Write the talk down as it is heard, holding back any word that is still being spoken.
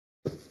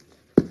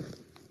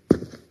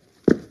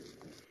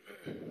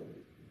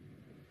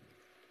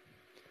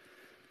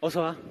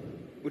어서와.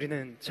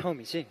 우리는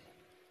처음이지?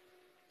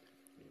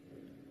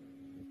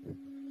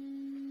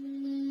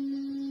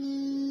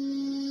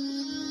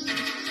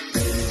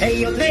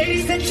 Hey yo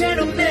ladies and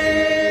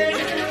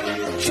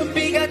gentlemen,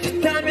 준비가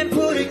됐다면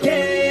부를게,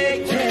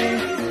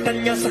 yeah.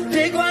 딴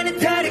녀석들과는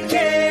다르게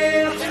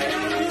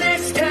내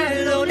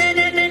스타일로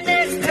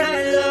내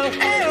스타일로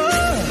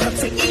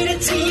평생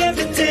이랬지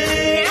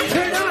everyday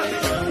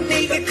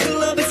네가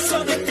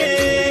클럽에서 볼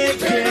때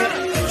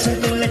잘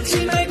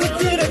놀랐지 말고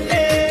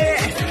들었네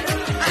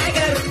I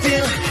got a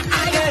feel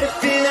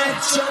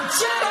난 좀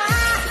잡아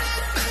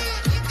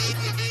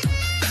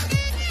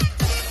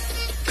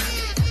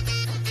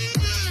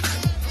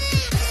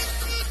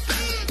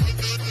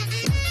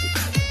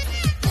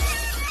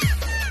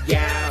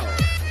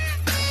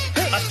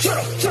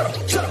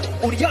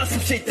초록 우리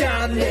연습실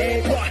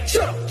땀내봐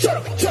초록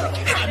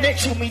하늘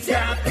춤이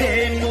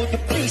답해 모두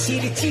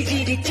비실이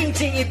지질이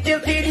찡찡이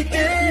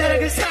뜰띠리들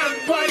나를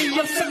상관이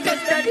없어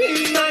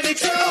간단히 희망을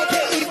줘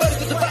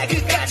베이버리부터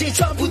발끝까지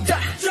전부 다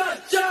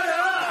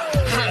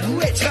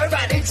하루의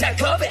절반을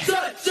작업해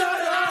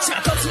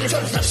작업실에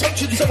서로서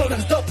성주기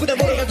서보가서 덕분에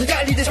몰아가도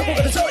달리듯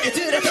서보가는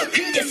소리들아 더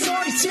크게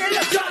소리 질러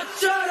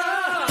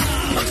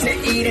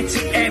평생 이랬지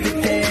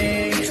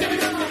everyday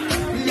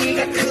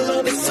네가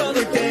클럽에서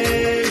놀 때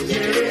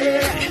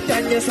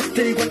딴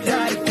녀석들과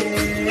다르게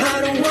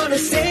I don't wanna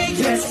say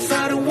yes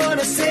I don't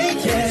wanna say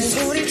yes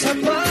손을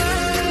잡아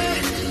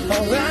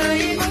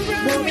alright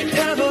몸이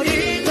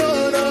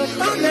타버리도록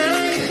all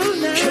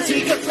night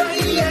켜지가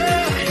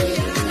fire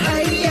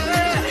higher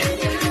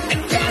I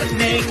gotta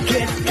make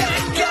it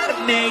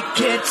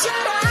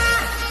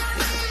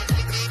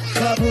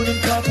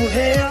거부는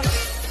거부해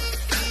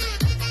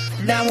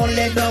나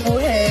원래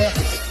너무해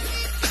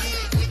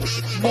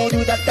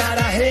모두 다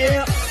따라해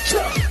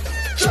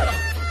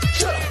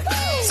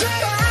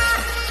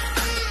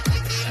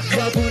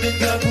거부는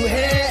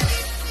거부해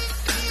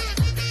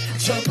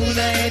전부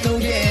나의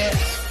노예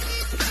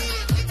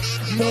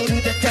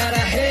모두 다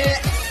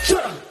따라해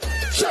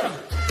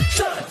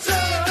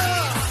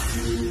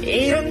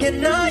이런 게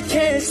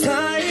너의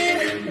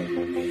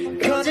스타일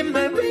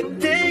거짓말 with